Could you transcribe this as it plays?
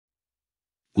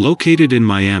Located in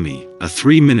Miami, a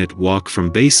 3-minute walk from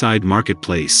Bayside Market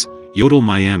Place, YOTEL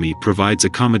Miami provides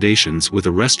accommodations with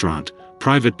a restaurant,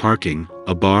 private parking,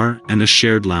 a bar, and a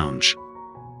shared lounge.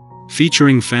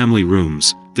 Featuring family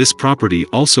rooms, this property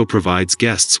also provides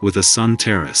guests with a sun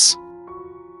terrace.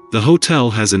 The hotel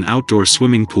has an outdoor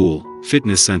swimming pool,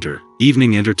 fitness center,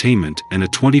 evening entertainment, and a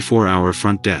 24-hour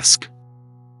front desk.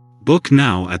 Book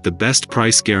now at the best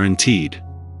price guaranteed,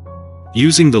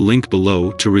 using the link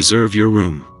below to reserve your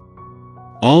room.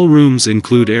 All rooms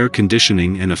include air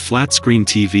conditioning and a flat-screen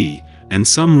TV, and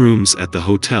some rooms at the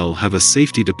hotel have a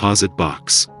safety deposit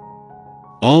box.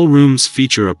 All rooms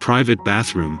feature a private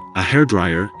bathroom, a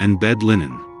hairdryer, and bed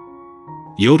linen.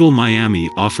 YOTEL Miami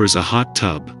offers a hot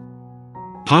tub.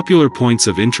 Popular points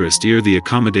of interest near the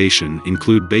accommodation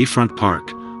include Bayfront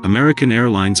Park, American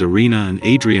Airlines Arena, and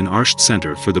Adrienne Arsht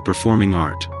Center for the Performing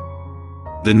Art.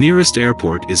 The nearest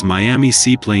airport is Miami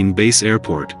Seaplane Base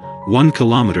Airport, 1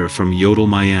 kilometer from YOTEL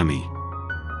Miami.